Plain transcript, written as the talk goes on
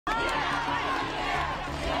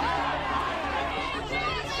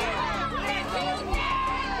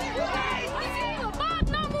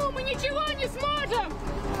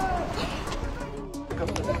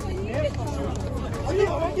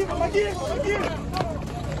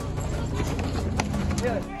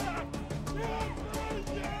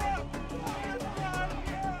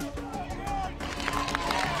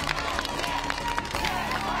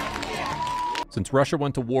Since Russia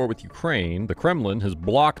went to war with Ukraine, the Kremlin has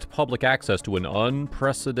blocked public access to an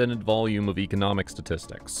unprecedented volume of economic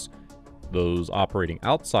statistics. Those operating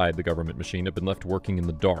outside the government machine have been left working in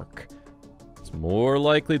the dark. It's more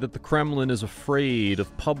likely that the Kremlin is afraid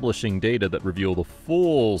of publishing data that reveal the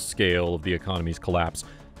full scale of the economy's collapse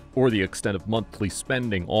or the extent of monthly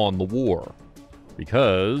spending on the war.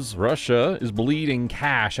 Because Russia is bleeding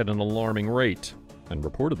cash at an alarming rate, and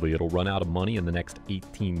reportedly it'll run out of money in the next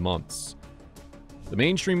 18 months. The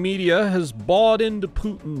mainstream media has bought into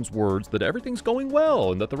Putin's words that everything's going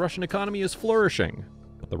well and that the Russian economy is flourishing.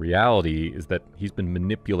 But the reality is that he's been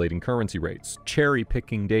manipulating currency rates,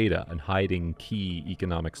 cherry-picking data, and hiding key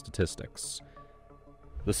economic statistics.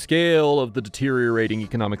 The scale of the deteriorating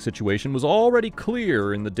economic situation was already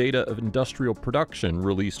clear in the data of industrial production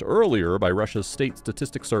released earlier by Russia's state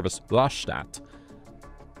statistics service, Rosstat.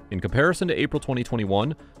 In comparison to April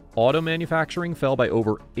 2021, auto manufacturing fell by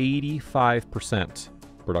over 85%,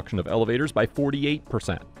 production of elevators by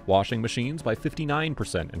 48%, washing machines by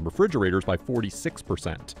 59%, and refrigerators by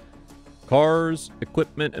 46%. Cars,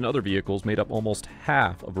 equipment, and other vehicles made up almost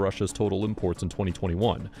half of Russia's total imports in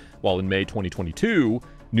 2021, while in May 2022,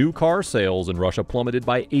 new car sales in Russia plummeted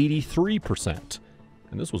by 83%.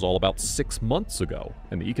 And this was all about 6 months ago,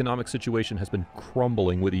 and the economic situation has been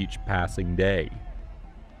crumbling with each passing day.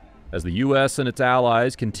 As the US and its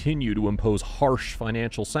allies continue to impose harsh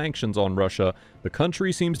financial sanctions on Russia, the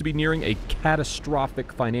country seems to be nearing a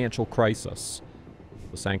catastrophic financial crisis.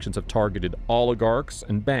 The sanctions have targeted oligarchs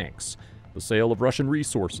and banks, the sale of Russian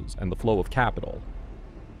resources, and the flow of capital.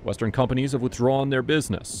 Western companies have withdrawn their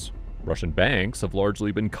business. Russian banks have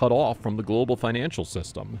largely been cut off from the global financial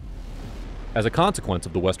system. As a consequence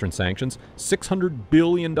of the Western sanctions, $600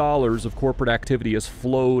 billion of corporate activity has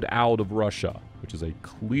flowed out of Russia, which is a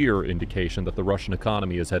clear indication that the Russian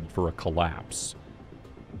economy is headed for a collapse.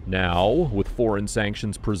 Now, with foreign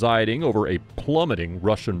sanctions presiding over a plummeting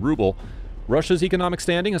Russian ruble, Russia's economic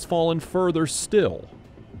standing has fallen further still.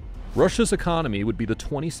 Russia's economy would be the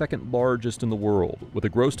 22nd largest in the world, with a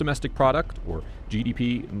gross domestic product, or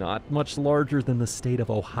GDP, not much larger than the state of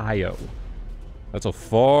Ohio. That's a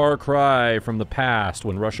far cry from the past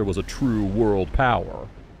when Russia was a true world power.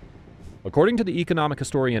 According to the economic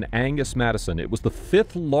historian Angus Maddison, it was the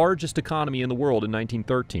 5th largest economy in the world in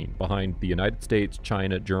 1913, behind the United States,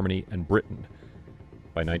 China, Germany, and Britain.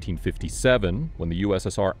 By 1957, when the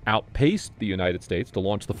USSR outpaced the United States to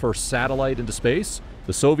launch the first satellite into space,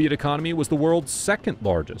 the Soviet economy was the world's 2nd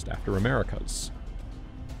largest after America's.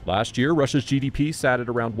 Last year, Russia's GDP sat at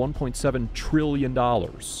around $1.7 trillion.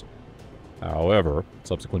 However,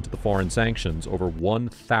 subsequent to the foreign sanctions, over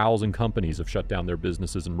 1,000 companies have shut down their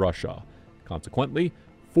businesses in Russia. Consequently,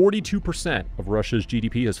 42% of Russia's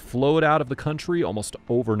GDP has flowed out of the country almost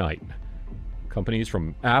overnight. Companies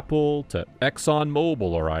from Apple to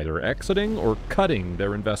ExxonMobil are either exiting or cutting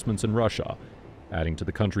their investments in Russia, adding to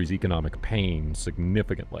the country's economic pain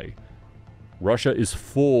significantly. Russia is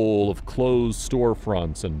full of closed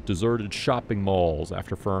storefronts and deserted shopping malls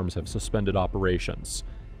after firms have suspended operations.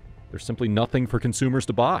 There's simply nothing for consumers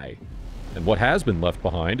to buy. And what has been left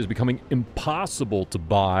behind is becoming impossible to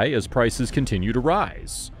buy as prices continue to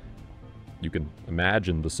rise. You can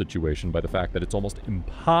imagine the situation by the fact that it's almost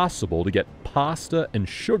impossible to get pasta and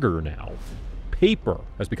sugar now. Paper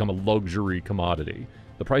has become a luxury commodity.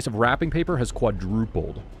 The price of wrapping paper has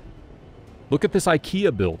quadrupled. Look at this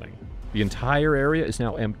IKEA building. The entire area is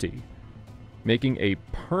now empty. Making a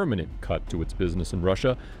permanent cut to its business in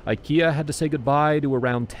Russia, IKEA had to say goodbye to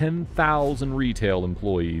around 10,000 retail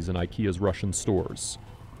employees in IKEA's Russian stores.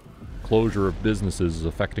 Closure of businesses is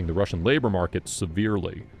affecting the Russian labor market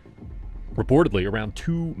severely. Reportedly, around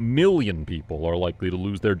 2 million people are likely to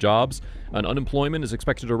lose their jobs, and unemployment is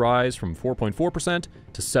expected to rise from 4.4%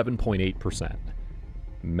 to 7.8%.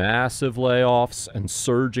 Massive layoffs and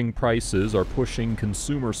surging prices are pushing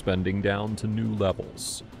consumer spending down to new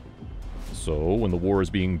levels. So, when the war is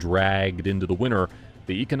being dragged into the winter,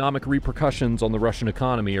 the economic repercussions on the Russian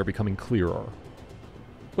economy are becoming clearer.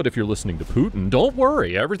 But if you're listening to Putin, don't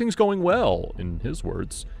worry, everything's going well, in his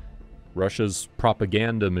words. Russia's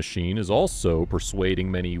propaganda machine is also persuading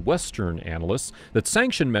many Western analysts that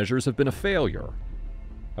sanction measures have been a failure.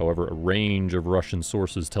 However, a range of Russian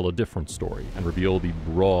sources tell a different story and reveal the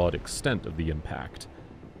broad extent of the impact.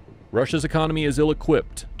 Russia's economy is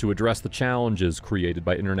ill-equipped to address the challenges created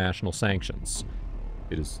by international sanctions.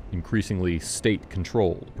 It is increasingly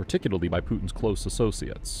state-controlled, particularly by Putin's close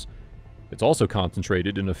associates. It's also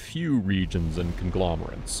concentrated in a few regions and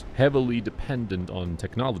conglomerates, heavily dependent on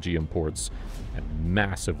technology imports, and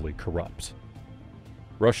massively corrupt.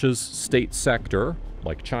 Russia's state sector,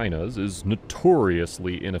 like China's, is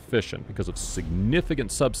notoriously inefficient because of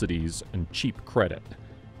significant subsidies and cheap credit.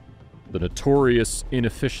 The notorious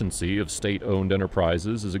inefficiency of state-owned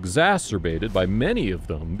enterprises is exacerbated by many of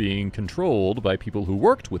them being controlled by people who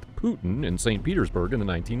worked with Putin in St. Petersburg in the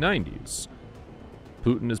 1990s.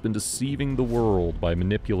 Putin has been deceiving the world by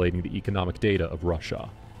manipulating the economic data of Russia,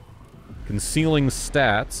 concealing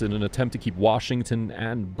stats in an attempt to keep Washington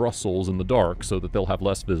and Brussels in the dark so that they'll have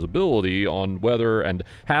less visibility on whether and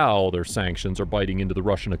how their sanctions are biting into the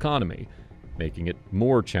Russian economy, making it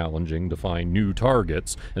more challenging to find new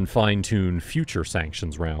targets and fine-tune future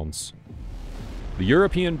sanctions rounds. The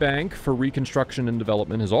European Bank for Reconstruction and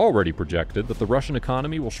Development has already projected that the Russian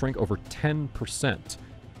economy will shrink over 10%,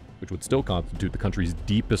 which would still constitute the country's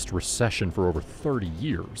deepest recession for over 30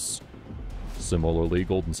 years. Similarly,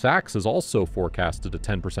 Goldman Sachs has also forecasted a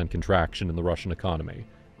 10% contraction in the Russian economy,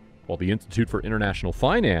 while the Institute for International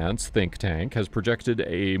Finance think tank has projected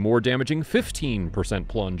a more damaging 15%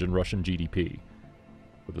 plunge in Russian GDP.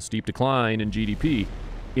 With a steep decline in GDP,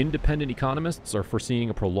 independent economists are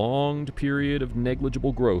foreseeing a prolonged period of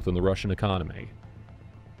negligible growth in the Russian economy.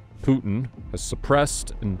 Putin has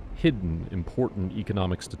suppressed and hidden important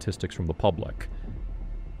economic statistics from the public.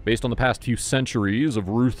 Based on the past few centuries of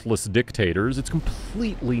ruthless dictators, it's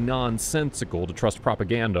completely nonsensical to trust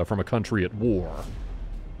propaganda from a country at war.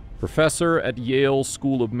 Professor at Yale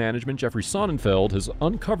School of Management Jeffrey Sonnenfeld has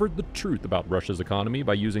uncovered the truth about Russia's economy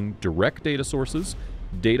by using direct data sources,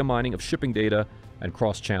 data mining of shipping data, and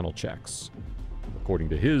cross-channel checks. According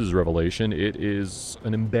to his revelation, it is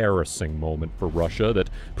an embarrassing moment for Russia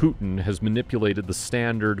that Putin has manipulated the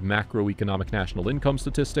standard macroeconomic national income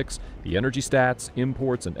statistics, the energy stats,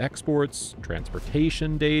 imports and exports,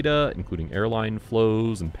 transportation data, including airline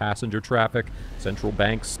flows and passenger traffic, central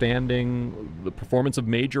bank standing, the performance of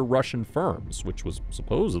major Russian firms, which was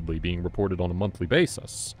supposedly being reported on a monthly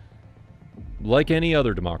basis. Like any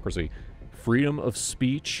other democracy, freedom of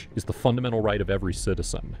speech is the fundamental right of every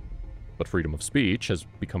citizen. But freedom of speech has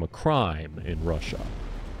become a crime in Russia.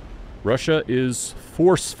 Russia is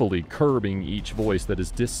forcefully curbing each voice that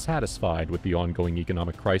is dissatisfied with the ongoing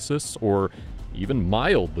economic crisis or even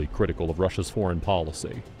mildly critical of Russia's foreign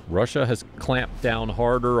policy. Russia has clamped down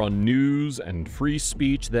harder on news and free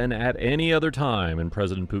speech than at any other time in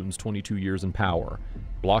President Putin's 22 years in power,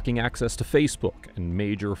 blocking access to Facebook and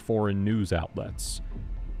major foreign news outlets.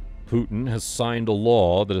 Putin has signed a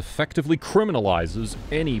law that effectively criminalizes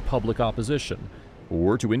any public opposition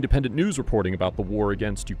or to independent news reporting about the war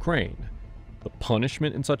against Ukraine. The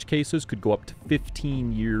punishment in such cases could go up to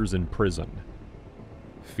 15 years in prison.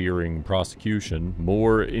 Fearing prosecution,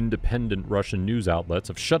 more independent Russian news outlets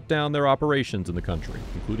have shut down their operations in the country,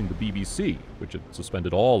 including the BBC, which had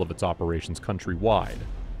suspended all of its operations countrywide.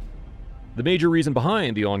 The major reason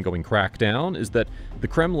behind the ongoing crackdown is that the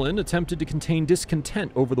Kremlin attempted to contain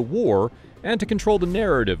discontent over the war and to control the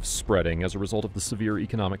narrative spreading as a result of the severe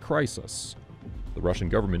economic crisis. The Russian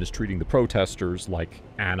government is treating the protesters like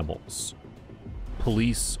animals.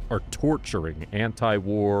 Police are torturing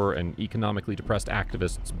anti-war and economically depressed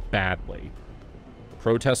activists badly.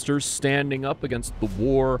 Protesters standing up against the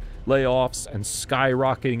war, layoffs, and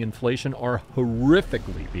skyrocketing inflation are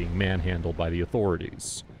horrifically being manhandled by the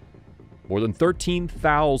authorities. More than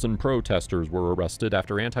 13,000 protesters were arrested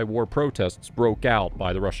after anti-war protests broke out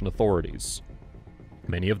by the Russian authorities.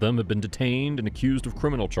 Many of them have been detained and accused of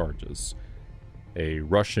criminal charges. A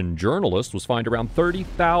Russian journalist was fined around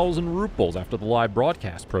 30,000 rubles after the live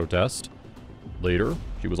broadcast protest. Later,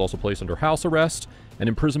 she was also placed under house arrest and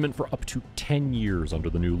imprisonment for up to 10 years under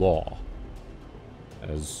the new law.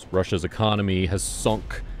 As Russia's economy has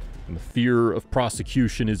sunk and the fear of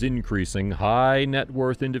prosecution is increasing, high net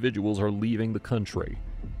worth individuals are leaving the country.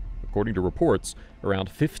 According to reports, around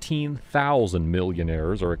 15,000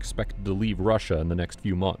 millionaires are expected to leave Russia in the next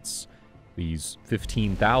few months. These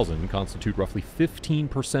 15,000 constitute roughly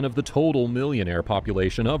 15% of the total millionaire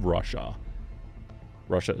population of Russia.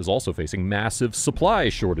 Russia is also facing massive supply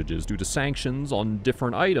shortages due to sanctions on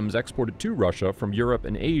different items exported to Russia from Europe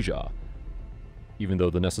and Asia, even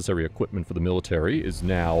though the necessary equipment for the military is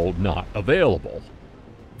now not available.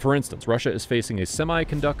 For instance, Russia is facing a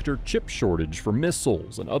semiconductor chip shortage for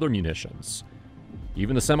missiles and other munitions.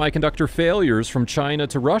 Even the semiconductor failures from China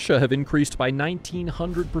to Russia have increased by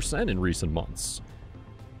 1,900% in recent months.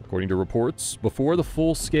 According to reports, before the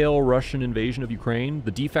full-scale Russian invasion of Ukraine,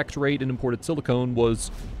 the defect rate in imported silicone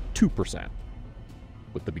was 2%.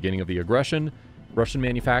 With the beginning of the aggression, Russian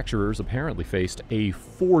manufacturers apparently faced a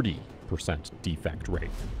 40% defect rate.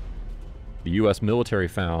 The U.S. military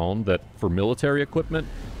found that for military equipment,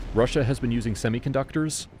 Russia has been using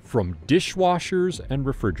semiconductors from dishwashers and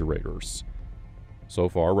refrigerators. So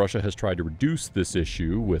far, Russia has tried to reduce this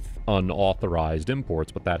issue with unauthorized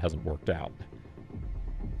imports, but that hasn't worked out.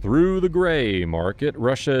 Through the gray market,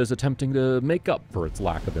 Russia is attempting to make up for its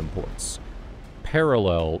lack of imports.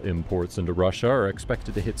 Parallel imports into Russia are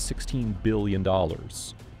expected to hit $16 billion.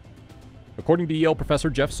 According to Yale professor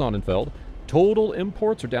Jeff Sonnenfeld, total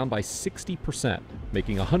imports are down by 60%,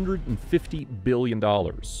 making $150 billion,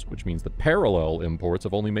 which means that parallel imports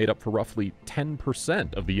have only made up for roughly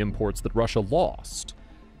 10% of the imports that Russia lost.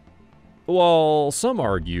 While some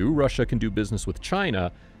argue Russia can do business with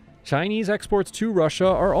China, Chinese exports to Russia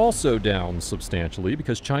are also down substantially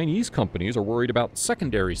because Chinese companies are worried about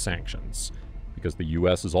secondary sanctions, because the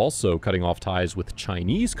U.S. is also cutting off ties with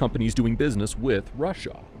Chinese companies doing business with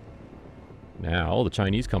Russia. Now, the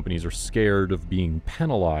Chinese companies are scared of being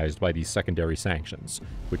penalized by these secondary sanctions,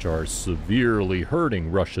 which are severely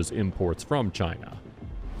hurting Russia's imports from China.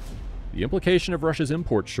 The implication of Russia's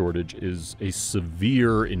import shortage is a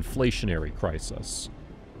severe inflationary crisis.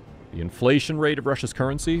 The inflation rate of Russia's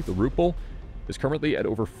currency, the ruble, is currently at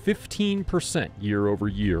over 15% year over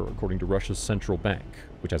year, according to Russia's central bank,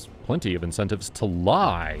 which has plenty of incentives to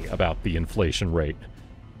lie about the inflation rate.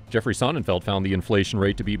 Jeffrey Sonnenfeld found the inflation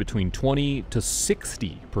rate to be between 20 to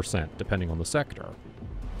 60%, depending on the sector.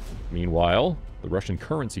 Meanwhile, the Russian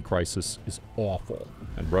currency crisis is awful,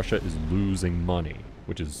 and Russia is losing money,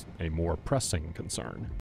 which is a more pressing concern.